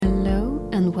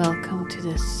and welcome to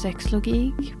the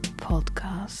Sexlogik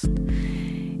podcast.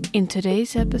 In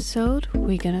today's episode,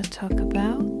 we're gonna talk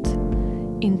about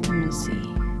intimacy,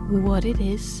 what it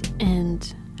is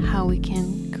and how we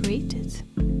can create it.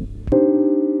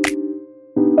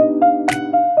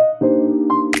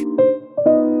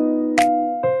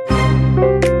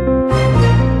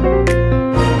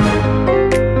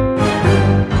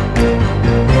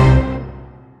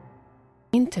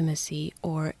 Intimacy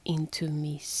or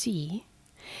intimacy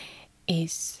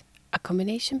is a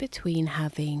combination between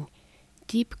having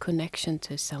deep connection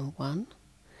to someone,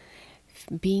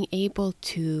 being able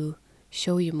to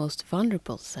show your most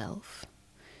vulnerable self,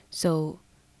 so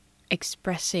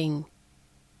expressing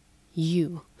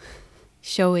you,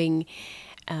 showing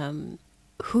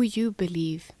who you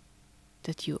believe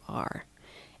that you are,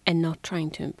 and not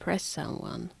trying to impress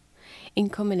someone, in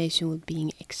combination with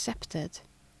being accepted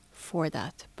for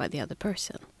that by the other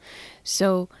person.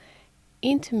 So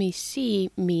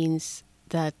intimacy means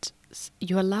that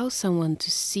you allow someone to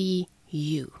see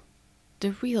you,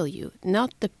 the real you,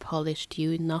 not the polished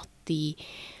you, not the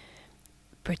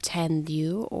pretend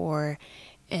you, or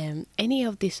any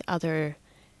of these other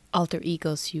alter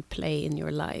egos you play in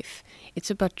your life.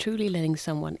 It's about truly letting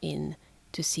someone in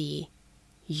to see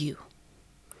you,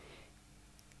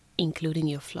 including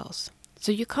your flaws.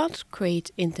 So you can't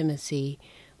create intimacy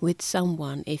with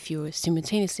someone if you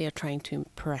simultaneously are trying to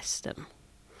impress them,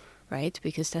 right?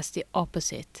 Because that's the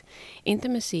opposite.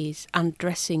 Intimacy is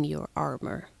undressing your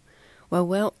armor.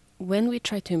 Well, when we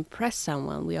try to impress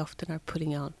someone, we often are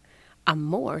putting on a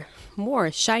more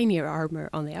shinier armor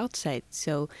on the outside,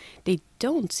 so they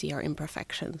don't see our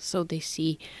imperfections. So they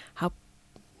see how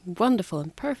wonderful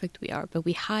and perfect we are, but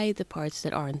we hide the parts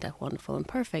that aren't that wonderful and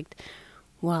perfect.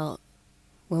 While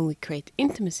when we create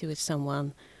intimacy with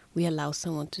someone, we allow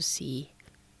someone to see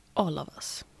all of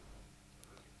us,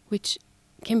 which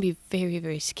can be very,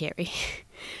 very scary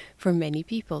for many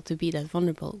people, to be that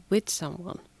vulnerable with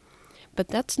someone. But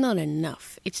that's not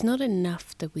enough. It's not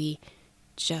enough that we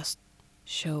just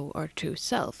show our true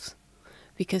selves,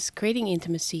 because creating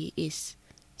intimacy is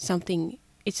something,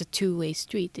 it's a two-way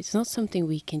street. It's not something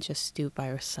we can just do by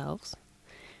ourselves.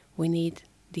 We need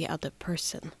the other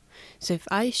person. So if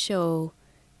I show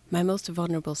my most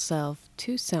vulnerable self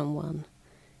to someone,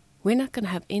 we're not going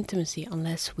to have intimacy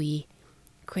unless we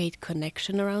create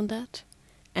connection around that,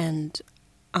 and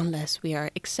unless we are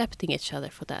accepting each other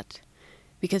for that.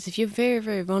 Because if you're very,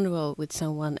 very vulnerable with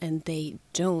someone and they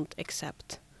don't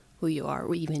accept who you are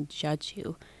or even judge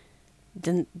you,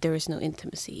 then there is no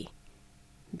intimacy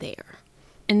there.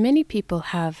 And many people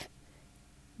have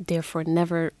therefore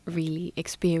never really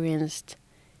experienced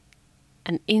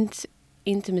an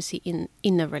intimacy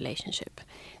in a relationship.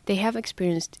 They have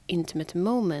experienced intimate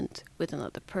moment with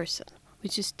another person,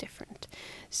 which is different.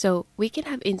 So we can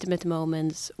have intimate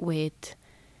moments with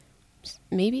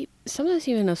maybe sometimes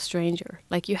even a stranger.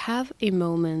 Like you have a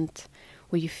moment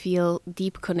where you feel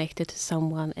deep connected to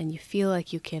someone and you feel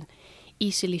like you can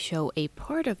easily show a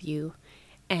part of you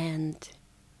and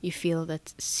you feel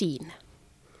that's seen.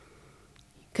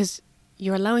 Because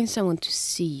you're allowing someone to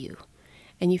see you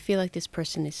and you feel like this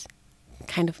person is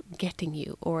kind of getting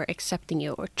you or accepting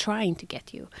you or trying to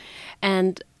get you.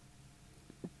 And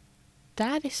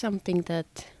that is something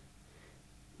that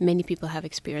many people have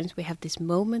experienced. We have this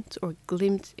moment or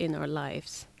glimpse in our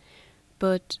lives.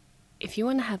 But if you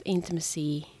want to have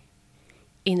intimacy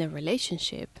in a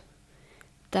relationship,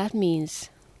 that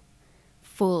means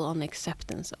full on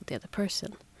acceptance of the other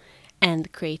person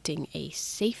and creating a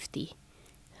safety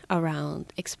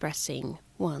around expressing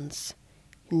one's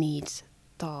needs,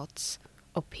 thoughts,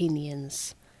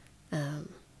 opinions,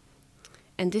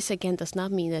 and this again does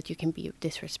not mean that you can be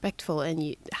disrespectful,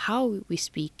 and how we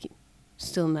speak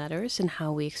still matters and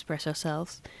how we express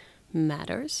ourselves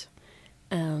matters,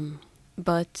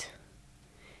 but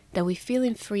that we feel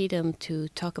in freedom to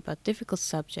talk about difficult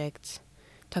subjects,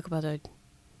 talk about our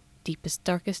deepest,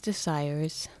 darkest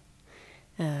desires,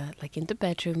 like in the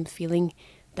bedroom, feeling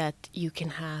that you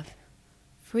can have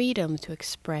freedom to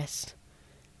express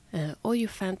all your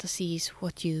fantasies,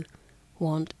 what you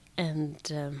want,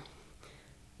 and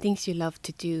things you love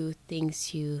to do,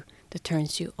 that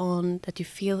turns you on, that you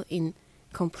feel in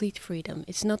complete freedom.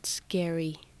 It's not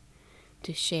scary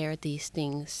to share these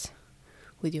things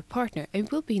with your partner.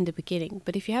 It will be in the beginning,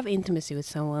 but if you have intimacy with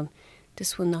someone,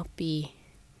 this will not be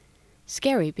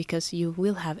scary because you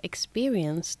will have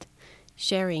experienced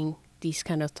sharing these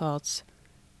kind of thoughts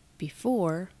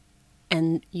before,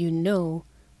 and you know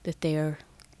that they are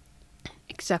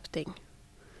accepting,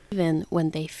 even when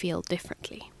they feel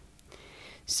differently.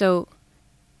 So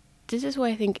this is why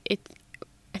I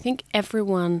think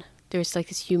everyone there's like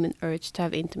this human urge to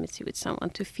have intimacy with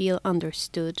someone, to feel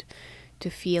understood, to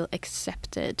feel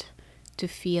accepted, to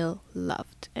feel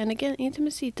loved. And again,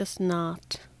 intimacy does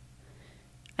not...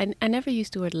 I never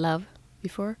used the word love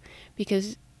before,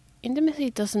 because intimacy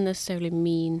doesn't necessarily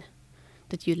mean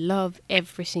that you love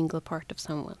every single part of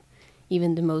someone,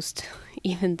 even the most,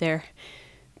 even their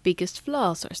biggest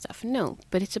flaws or stuff. No,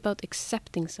 but it's about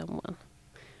accepting someone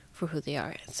for who they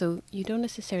are. So you don't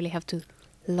necessarily have to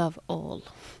love all,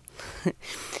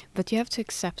 but you have to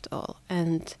accept all,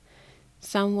 and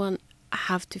someone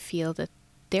have to feel that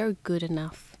they're good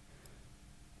enough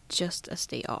just as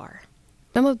they are.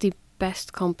 Some of the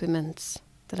best compliments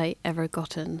that I ever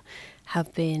gotten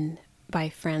have been by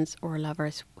friends or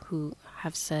lovers who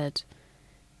have said,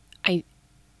 I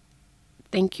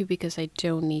thank you because I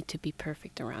don't need to be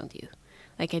perfect around you.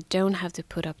 Like, I don't have to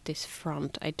put up this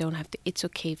front. I don't have to, it's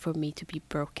okay for me to be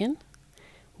broken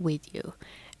with you.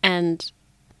 And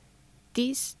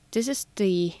this is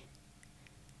the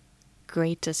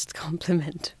greatest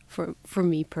compliment for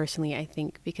me personally, I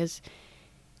think, because,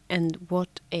 and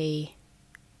what a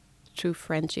true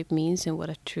friendship means and what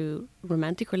a true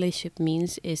romantic relationship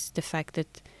means is the fact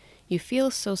that you feel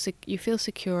you feel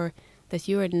secure that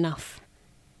you're enough.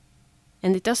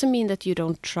 And it doesn't mean that you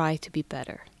don't try to be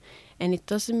better. And it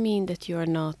doesn't mean that you are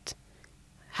not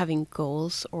having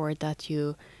goals or that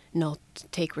you not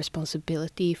take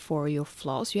responsibility for your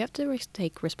flaws. You have to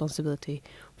take responsibility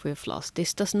for your flaws.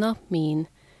 This does not mean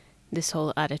this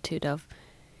whole attitude of,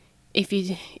 if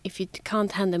you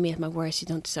can't handle me at my worst, you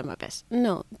don't deserve my best.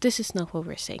 No, this is not what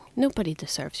we're saying. Nobody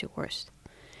deserves your worst.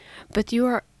 But you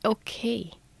are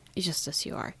okay just as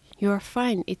you are. You are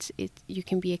fine. You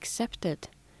can be accepted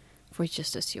for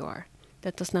just as you are.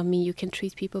 That does not mean you can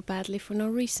treat people badly for no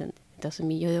reason. It doesn't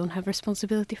mean you don't have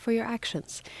responsibility for your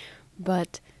actions.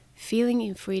 But feeling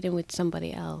in freedom with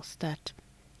somebody else that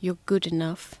you're good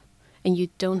enough and you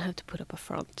don't have to put up a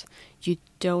front. You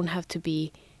don't have to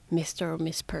be Mr. or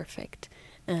Miss Perfect.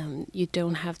 You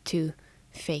don't have to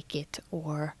fake it,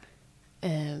 or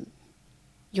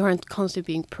you aren't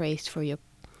constantly being praised for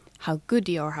how good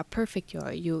you are, how perfect you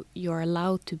are. You're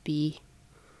allowed to be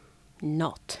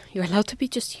not. You're allowed to be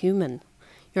just human.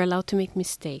 You're allowed to make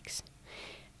mistakes.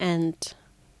 And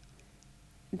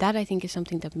that, I think, is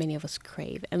something that many of us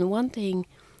crave. And one thing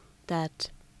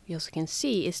that we also can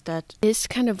see is that this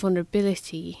kind of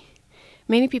vulnerability,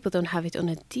 many people don't have it on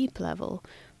a deep level,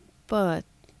 but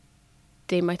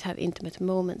they might have intimate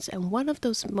moments. And one of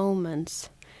those moments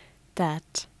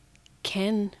that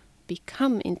can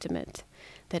become intimate,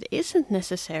 that isn't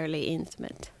necessarily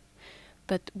intimate,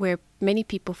 but where many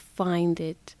people find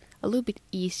it a little bit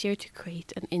easier to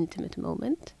create an intimate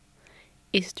moment,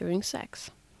 is during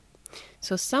sex.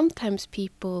 So sometimes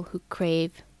people who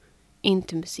crave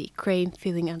intimacy, crave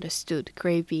feeling understood,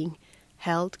 crave being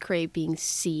held, crave being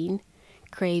seen,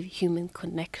 crave human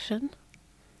connection,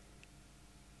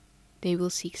 they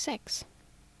will seek sex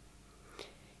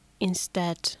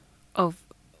instead of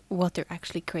what they're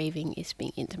actually craving is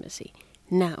being intimacy.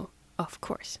 Now, of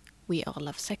course, we all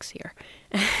love sex here.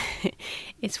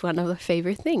 It's one of our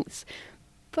favorite things.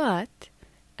 But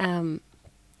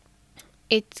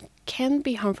it can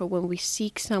be harmful when we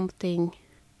seek something,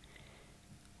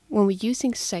 when we're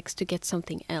using sex to get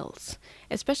something else.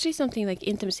 Especially something like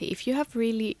intimacy. If you have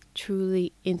really,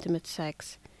 truly intimate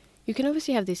sex, you can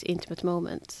obviously have these intimate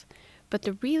moments. But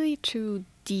the really true,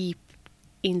 deep,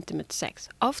 intimate sex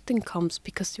often comes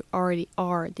because there already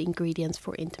are the ingredients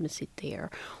for intimacy there,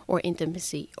 or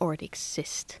intimacy already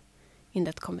exists in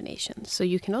that combination. So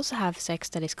you can also have sex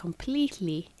that is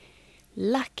completely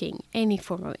lacking any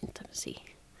form of intimacy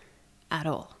at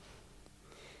all,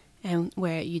 and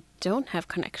where you don't have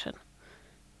connection,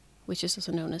 which is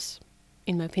also known as,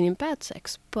 in my opinion, bad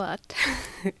sex, but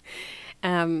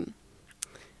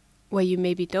where you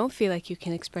maybe don't feel like you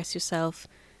can express yourself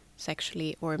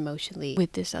sexually or emotionally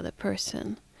with this other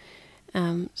person.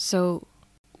 So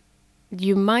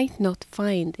you might not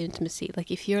find intimacy.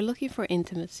 Like, if you're looking for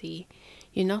intimacy,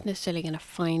 you're not necessarily going to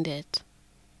find it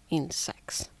in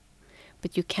sex.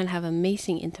 But you can have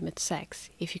amazing intimate sex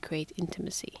if you create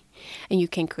intimacy. And you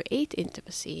can create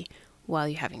intimacy while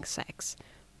you're having sex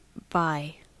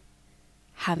by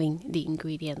having the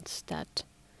ingredients that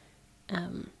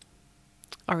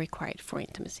are required for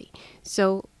intimacy.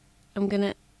 So I'm going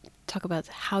to talk about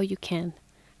how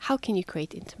can you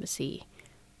create intimacy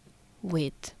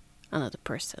with another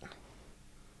person.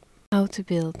 How to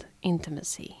build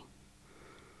intimacy.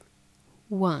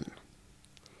 1.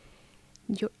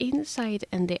 Your inside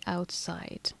and the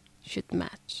outside should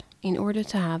match in order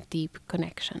to have deep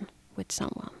connection with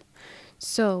someone.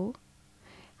 So,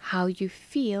 how you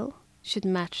feel should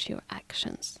match your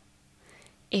actions.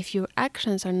 If your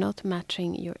actions are not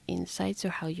matching your insights or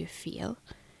how you feel,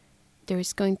 there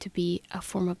is going to be a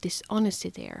form of dishonesty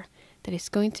there that is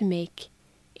going to make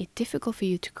it difficult for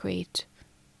you to create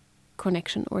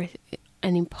connection,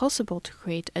 and impossible to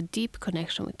create a deep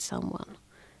connection with someone,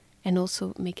 and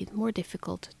also make it more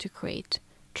difficult to create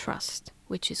trust,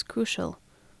 which is crucial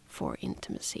for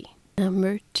intimacy.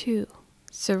 Number 2,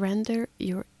 surrender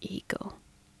your ego.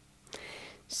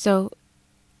 So,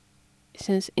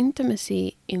 since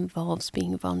intimacy involves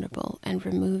being vulnerable and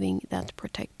removing that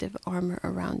protective armor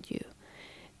around you,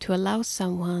 to allow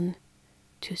someone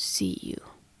to see you,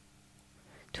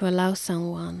 to allow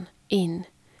someone in,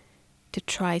 to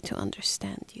try to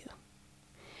understand you,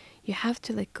 you have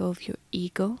to let go of your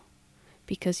ego,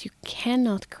 because you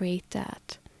cannot create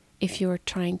that if you're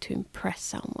trying to impress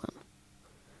someone.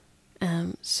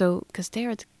 Because they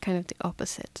are kind of the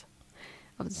opposite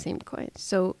of the same coin.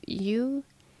 So you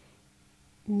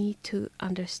need to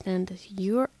understand that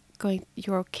you're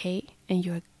okay and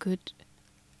you're good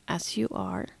as you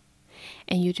are,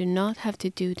 and you do not have to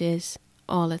do this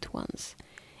all at once.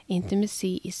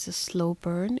 Intimacy is a slow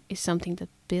burn, is something that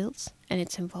builds, and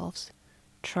it involves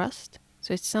trust.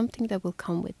 So it's something that will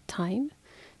come with time.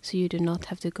 So you do not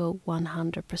have to go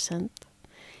 100%.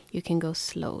 You can go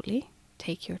slowly,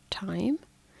 take your time,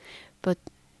 but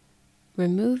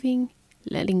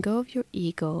letting go of your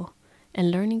ego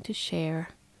and learning to share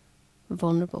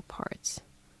vulnerable parts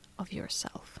of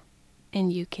yourself.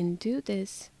 And you can do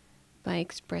this by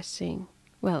expressing,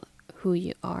 who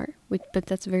you are, but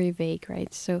that's very vague,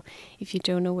 right? So if you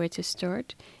don't know where to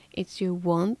start, it's your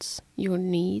wants, your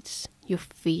needs, your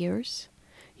fears,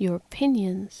 your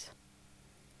opinions,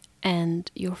 and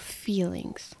your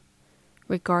feelings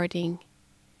regarding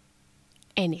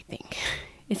anything.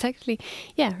 It's actually,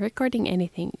 regarding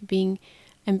anything, being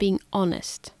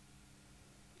honest.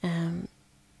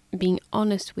 Being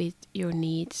honest with your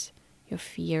needs, your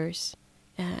fears,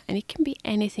 and it can be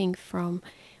anything from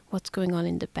what's going on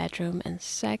in the bedroom and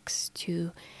sex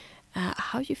to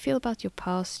how you feel about your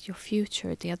past, your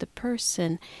future, the other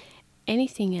person,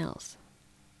 anything else.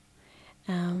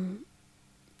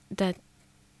 That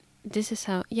this is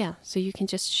how, so you can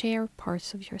just share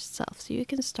parts of yourself. So you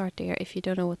can start there. If you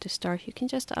don't know what to start, you can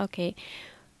just,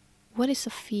 what is a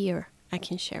fear I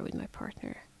can share with my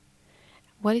partner?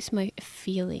 What is my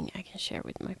feeling I can share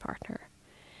with my partner?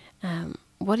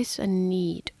 What is a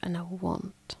need and a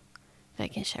want that I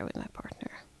can share with my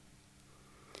partner?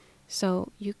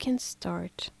 So you can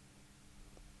start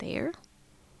there.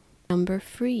 Number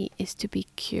 3 is to be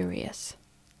curious.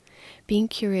 Being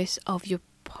curious of your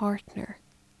partner.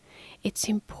 It's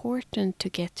important to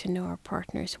get to know our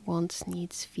partner's wants,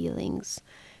 needs, feelings,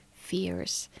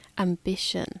 fears,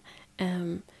 ambition.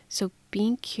 So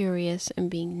being curious and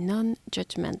being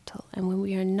non-judgmental. And when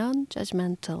we are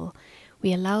non-judgmental,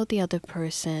 we allow the other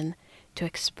person to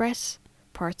express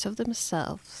parts of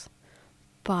themselves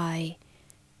by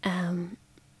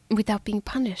without being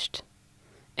punished,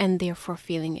 and therefore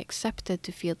feeling accepted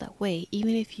to feel that way,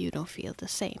 even if you don't feel the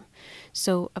same.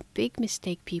 So a big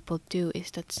mistake people do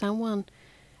is that someone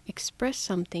express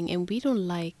something and we don't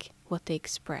like what they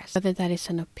express. Whether that is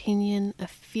an opinion, a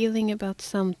feeling about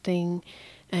something,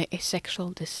 a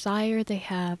sexual desire they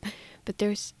have, but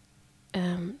there's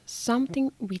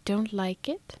something we don't like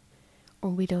it, or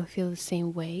we don't feel the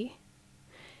same way.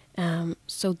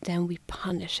 So then we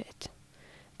punish it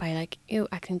by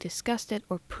acting disgusted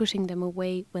or pushing them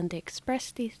away when they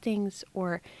express these things,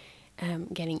 or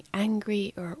getting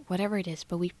angry or whatever it is.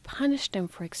 But we punish them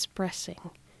for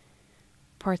expressing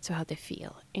parts of how they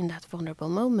feel in that vulnerable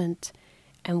moment.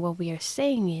 And what we are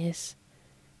saying is,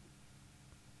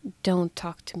 don't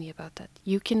talk to me about that.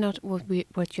 You cannot,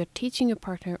 what you're teaching your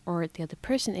partner or the other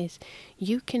person is,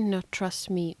 you cannot trust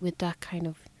me with that kind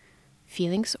of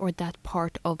feelings or that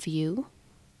part of you,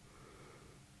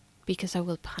 because I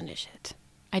will punish it.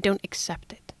 I don't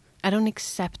accept it. I don't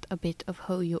accept a bit of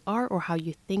who you are or how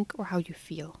you think or how you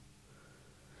feel.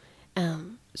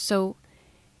 And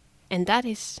that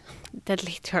is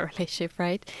deadly to a relationship,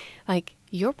 right? Like,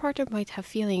 your partner might have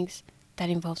feelings that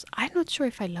involves, I'm not sure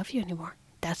if I love you anymore.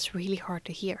 That's really hard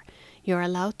to hear. You're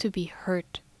allowed to be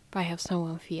hurt by how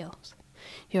someone feels.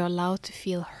 You're allowed to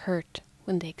feel hurt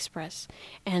when they express.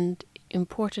 And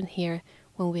important here,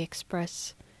 when we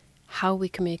express, how we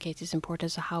communicate is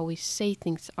important. So how we say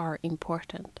things are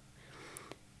important.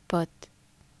 But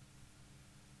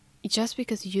just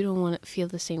because you don't want to feel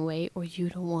the same way, or you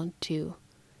don't want to,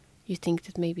 you think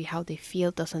that maybe how they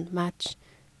feel doesn't match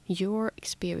your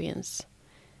experience,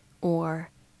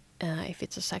 or if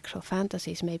it's a sexual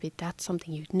fantasies, maybe that's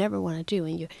something you'd never want to do,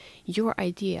 and your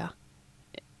idea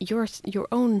your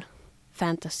own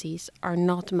fantasies are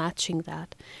not matching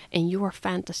that, and your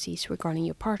fantasies regarding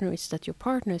your partner is that your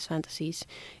partner's fantasies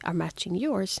are matching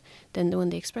yours, then when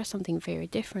they express something very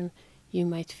different, you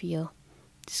might feel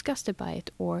disgusted by it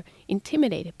or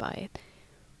intimidated by it.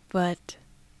 But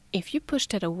if you push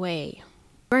that away,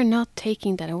 you're not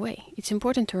taking that away. It's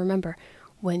important to remember,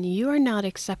 when you are not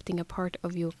accepting a part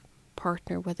of your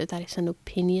partner, whether that is an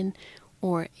opinion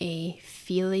or a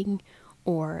feeling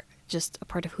or just a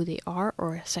part of who they are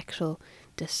or a sexual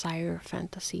desire or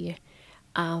fantasy,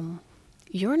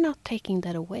 you're not taking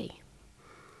that away.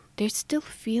 They're still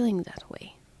feeling that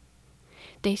way.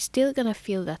 They're still gonna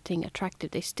feel that thing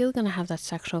attractive. They're still gonna have that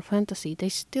sexual fantasy. They're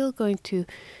still going to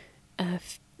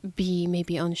be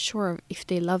maybe unsure if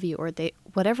they love you, or they,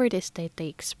 whatever it is that they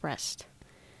expressed.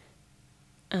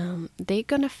 They're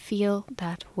gonna feel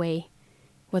that way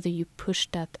whether you push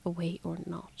that away or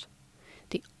not.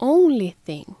 The only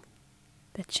thing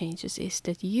that changes is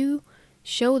that you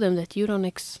show them that you don't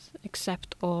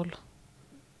accept all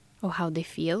of how they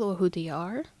feel or who they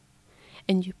are,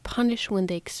 and you punish when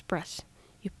they express.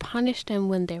 You punish them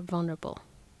when they're vulnerable.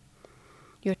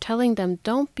 You're telling them,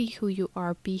 don't be who you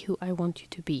are, be who I want you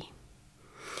to be.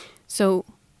 So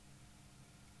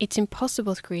it's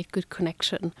impossible to create good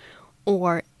connection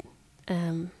or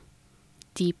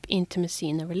deep intimacy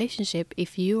in a relationship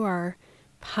if you are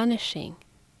punishing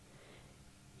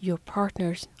your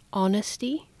partner's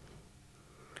honesty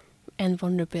and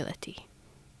vulnerability.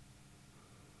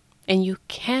 And you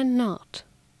cannot,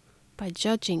 by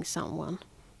judging someone,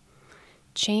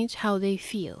 change how they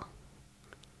feel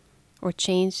or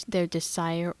change their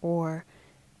desire or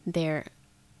their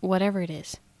whatever it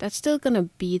is. That's still gonna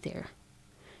be there.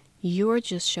 You're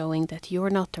just showing that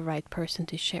you're not the right person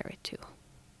to share it to.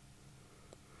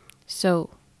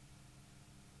 So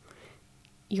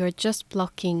you're just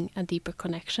blocking a deeper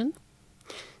connection.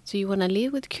 So you want to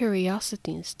lead with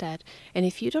curiosity instead. And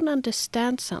if you don't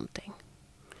understand something,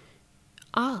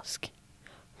 ask,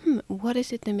 what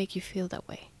is it that make you feel that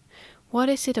way? What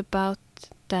is it about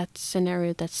that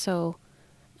scenario that's so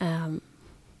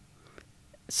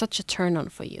such a turn on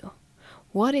for you?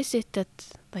 What is it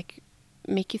that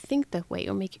make you think that way,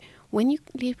 or when you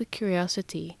lead with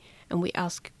curiosity and we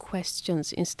ask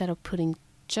questions instead of putting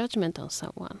judgment on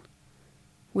someone,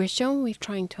 we're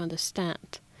trying to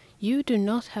understand. You do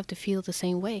not have to feel the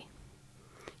same way.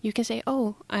 You can say,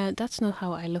 that's not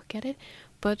how I look at it,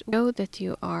 but know that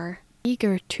you are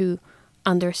eager to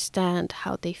understand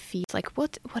how they feel. Like,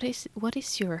 what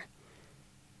is your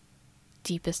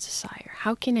deepest desire?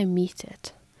 How can I meet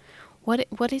it?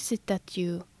 What is it that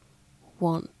you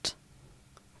want?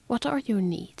 What are your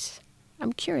needs?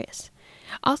 I'm curious.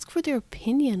 Ask for their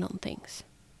opinion on things.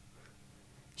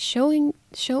 Show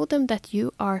them that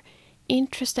you are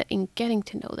interested in getting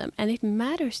to know them, and it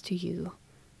matters to you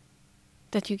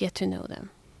that you get to know them.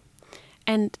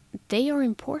 And they are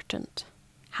important.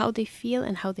 How they feel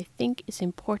and how they think is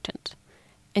important.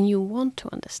 And you want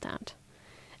to understand.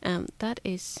 That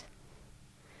is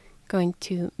going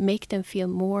to make them feel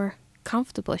more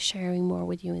comfortable sharing more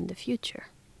with you in the future.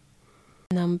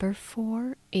 Number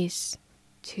 4 is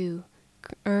to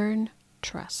earn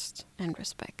trust and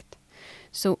respect.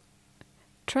 So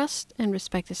trust and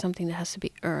respect is something that has to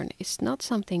be earned. It's not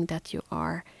something that you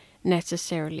are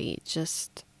necessarily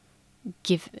just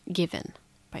given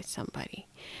by somebody.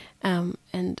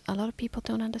 And a lot of people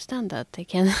don't understand that. They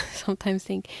can sometimes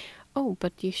think,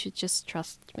 but you should just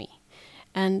trust me.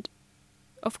 And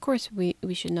of course we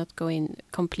should not go in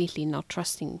completely not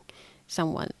trusting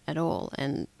someone at all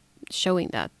and showing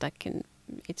that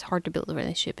it's hard to build a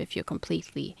relationship if you're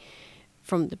completely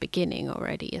from the beginning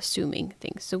already assuming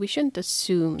things. So we shouldn't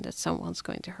assume that someone's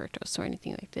going to hurt us or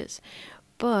anything like this.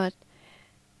 But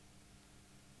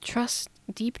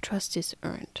deep trust is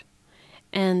earned.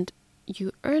 And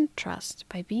you earn trust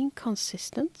by being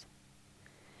consistent,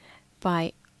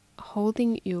 by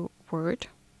holding your word,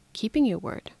 keeping your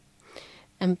word,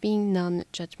 and being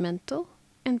non-judgmental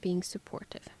and being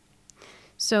supportive.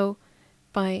 So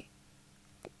by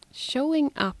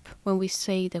showing up when we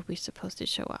say that we're supposed to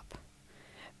show up,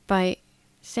 by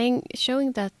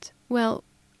showing that,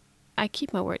 I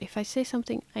keep my word. If I say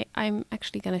something, I'm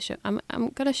actually gonna show. I'm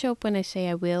gonna show up when I say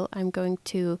I will. I'm going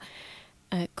to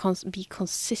be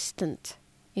consistent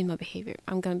in my behavior.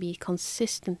 I'm gonna be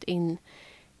consistent in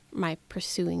my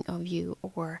pursuing of you,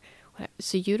 or whatever.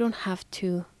 So you don't have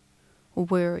to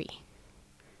worry.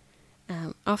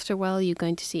 After a while, you're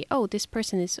going to see, this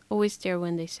person is always there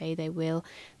when they say they will.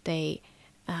 They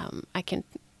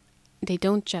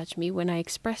don't judge me. When I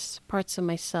express parts of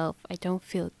myself, I don't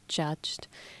feel judged,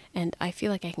 and I feel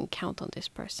like I can count on this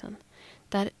person.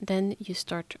 that then you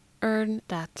start to earn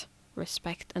that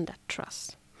respect and that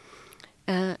trust.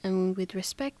 And with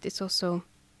respect, it's also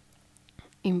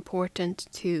important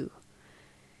to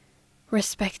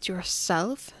respect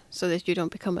yourself so that you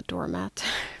don't become a doormat,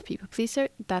 people pleaser.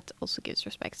 That also gives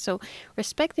respect. So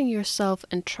respecting yourself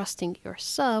and trusting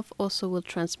yourself also will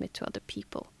transmit to other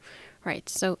people, right?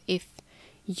 So if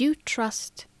you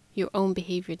trust your own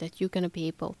behavior, that you're going to be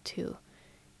able to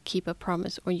keep a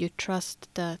promise, or you trust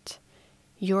that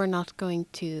you're not going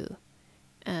to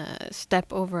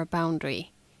step over a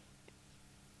boundary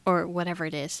or whatever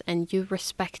it is, and you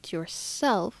respect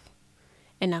yourself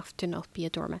enough to not be a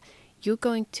doormat, you're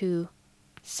going to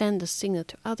send a signal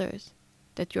to others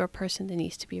that you're a person that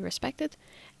needs to be respected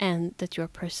and that you're a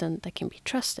person that can be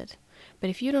trusted. But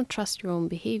if you don't trust your own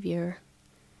behavior,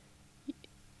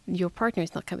 your partner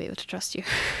is not going to be able to trust you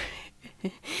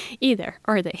either,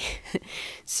 are they?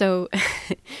 So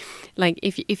like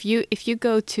if you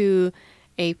go to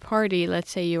a party, let's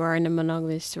say you are in a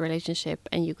monogamous relationship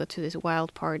and you go to this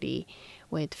wild party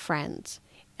with friends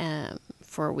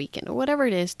for a weekend or whatever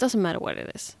it is, doesn't matter what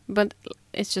it is, but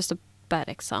it's just a bad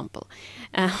example.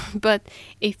 But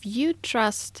if you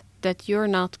trust that you're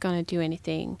not going to do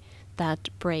anything that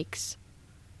breaks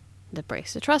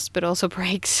the trust, but also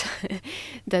breaks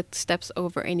that steps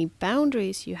over any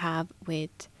boundaries you have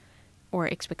with, or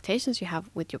expectations you have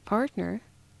with your partner,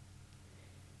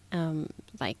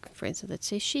 like for instance, let's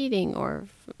say cheating or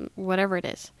whatever it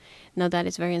is. Now that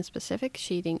is very unspecific.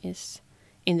 Cheating is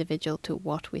individual to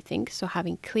what we think. So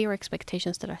having clear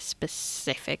expectations that are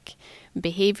specific,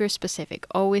 behavior specific,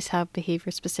 always have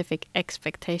behavior specific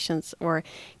expectations, or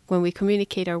when we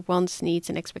communicate our wants, needs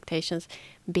and expectations,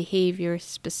 behavior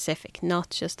specific,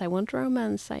 not just I want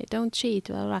romance, I don't cheat,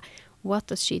 blah, blah. What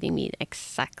does cheating mean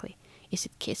exactly? Is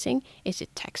it kissing? Is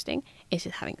it texting? Is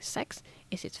it having sex?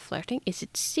 Is it flirting? Is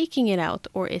it seeking it out?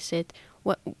 Or is it,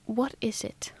 what is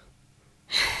it?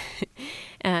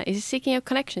 Is it seeking out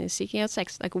connection? Is it seeking out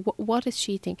sex? Like, what is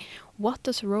cheating? What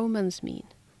does romance mean?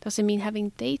 Does it mean having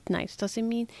date nights? Does it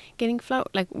mean getting flowers?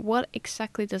 Like, what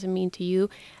exactly does it mean to you?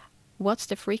 What's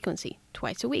the frequency?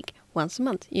 Twice a week? Once a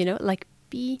month? You know, like,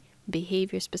 be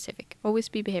behavior specific. Always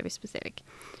be behavior specific.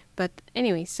 But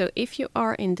anyway, so if you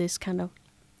are in this kind of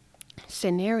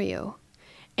scenario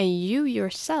and you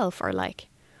yourself are like,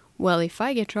 well, if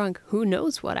I get drunk, who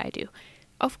knows what I do?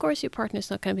 Of course, your partner is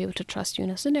not going to be able to trust you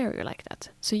in a scenario like that.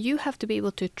 So you have to be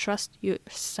able to trust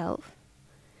yourself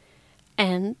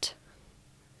and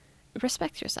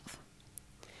respect yourself.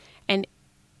 And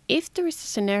if there is a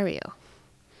scenario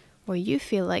where you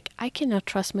feel like, I cannot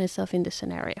trust myself in this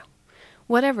scenario,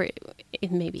 whatever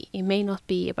it may be, it may not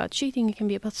be about cheating, it can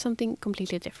be about something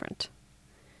completely different.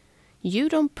 You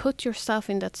don't put yourself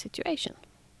in that situation.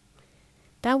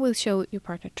 That will show your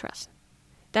partner trust.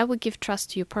 That will give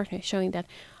trust to your partner, showing that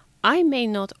I may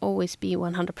not always be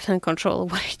 100% control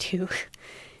of what I do.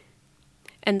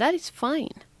 And that is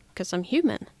fine, because I'm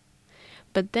human.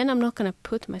 But then I'm not going to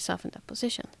put myself in that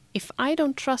position. If I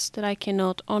don't trust that I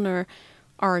cannot honor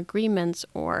our agreements,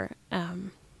 or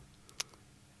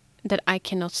that I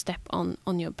cannot step on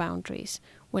your boundaries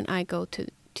when I go to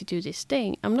do this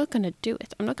thing, I'm not going to do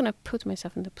it. I'm not going to put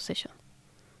myself in the position.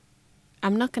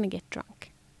 I'm not going to get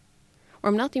drunk. Or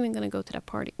I'm not even going to go to that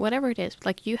party. Whatever it is,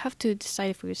 like, you have to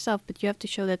decide for yourself, but you have to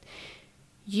show that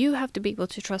you have to be able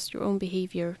to trust your own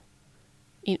behavior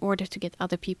in order to get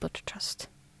other people to trust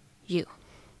you.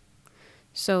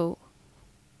 So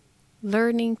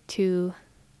learning to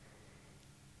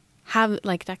have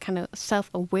like that kind of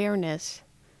self-awareness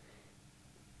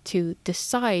to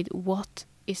decide what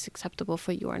is acceptable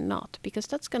for you or not, because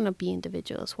that's going to be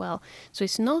individual as well. So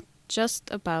it's not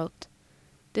just about,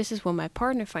 this is what my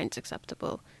partner finds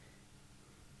acceptable.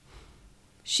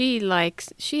 She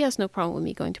has no problem with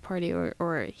me going to party,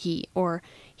 or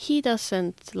he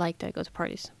doesn't like that I go to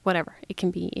parties. Whatever. It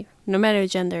can be no matter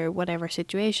gender, whatever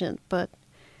situation. But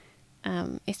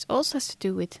it also has to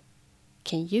do with,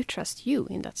 can you trust you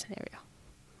in that scenario?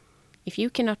 If you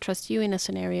cannot trust you in a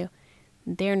scenario,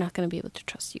 they're not going to be able to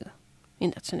trust you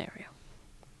in that scenario.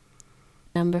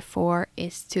 Number 4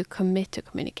 is to commit to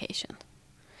communication.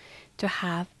 To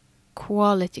have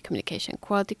quality communication.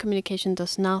 Quality communication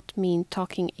does not mean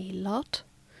talking a lot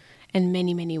and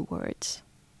many, many words.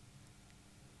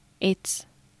 It's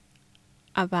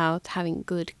about having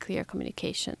good, clear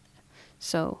communication.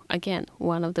 So again,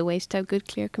 one of the ways to have good,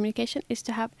 clear communication is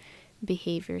to have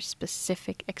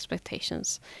behavior-specific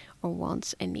expectations or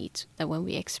wants and needs. That when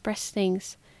we express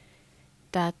things,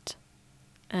 that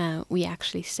we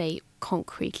actually say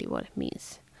concretely what it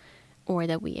means, or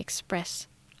that we express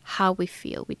how we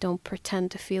feel. We don't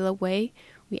pretend to feel a way.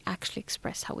 We actually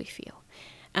express how we feel.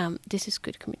 This is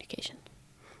good communication,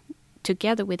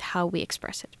 together with how we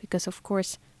express it, because of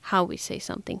course how we say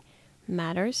something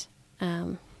matters.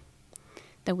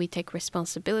 That we take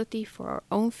responsibility for our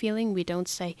own feeling. We don't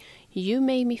say you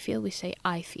made me feel, we say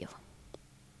I feel.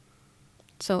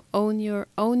 So own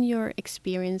your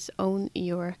experience, own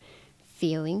your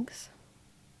feelings,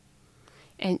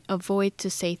 and avoid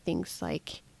to say things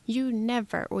like you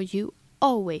never or you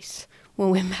always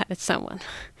when we're mad at someone,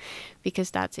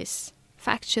 because that is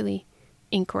factually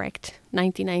incorrect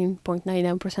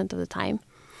 99.99% of the time,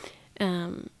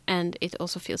 and it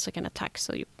also feels like an attack,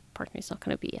 so your partner is not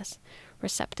going to be as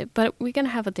receptive. But we're going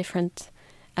to have a different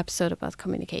episode about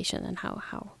communication and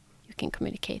how you can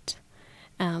communicate.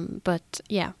 But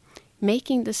yeah,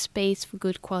 making the space for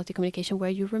good quality communication where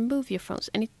you remove your phones,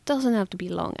 and it doesn't have to be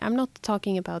long. I'm not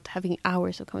talking about having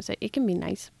hours of conversation. It can be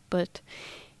nice, but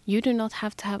you do not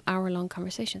have to have hour-long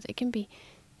conversations. It can be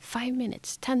 5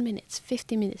 minutes, 10 minutes,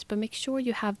 50 minutes, but make sure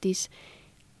you have these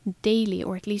daily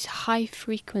or at least high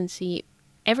frequency.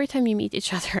 Every time you meet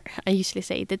each other, I usually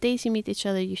say the days you meet each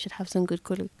other, you should have some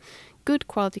good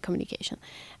quality communication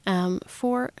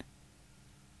for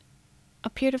a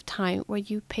period of time where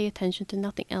you pay attention to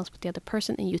nothing else but the other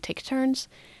person, and you take turns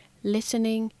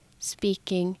listening,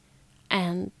 speaking,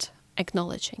 and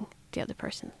acknowledging the other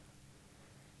person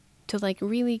to like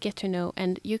really get to know.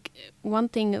 And one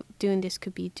thing of doing this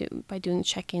could be by doing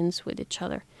check-ins with each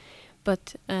other,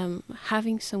 but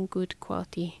having some good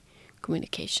quality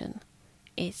communication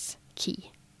is key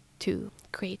to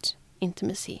create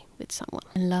intimacy with someone.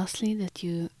 And lastly, that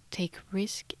you take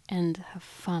risk and have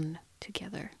fun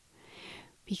together.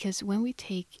 Because when we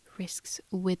take risks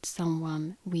with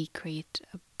someone, we create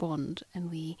a bond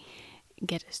and we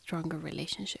get a stronger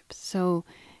relationship. So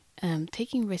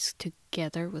taking risks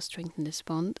together will strengthen this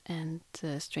bond and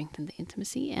strengthen the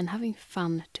intimacy. And having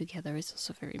fun together is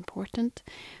also very important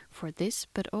for this.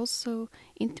 But also,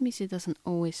 intimacy doesn't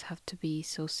always have to be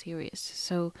so serious.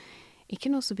 So it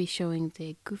can also be showing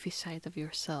the goofy side of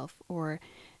yourself or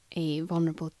a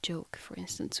vulnerable joke, for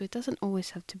instance. So it doesn't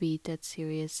always have to be dead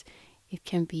serious. It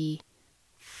can be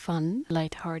fun,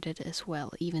 lighthearted as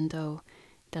well, even though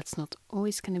that's not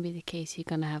always going to be the case. You're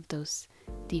going to have those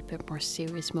deeper, more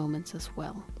serious moments as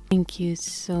well. Thank you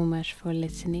so much for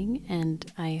listening, and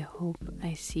I hope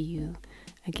I see you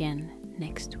again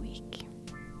next week.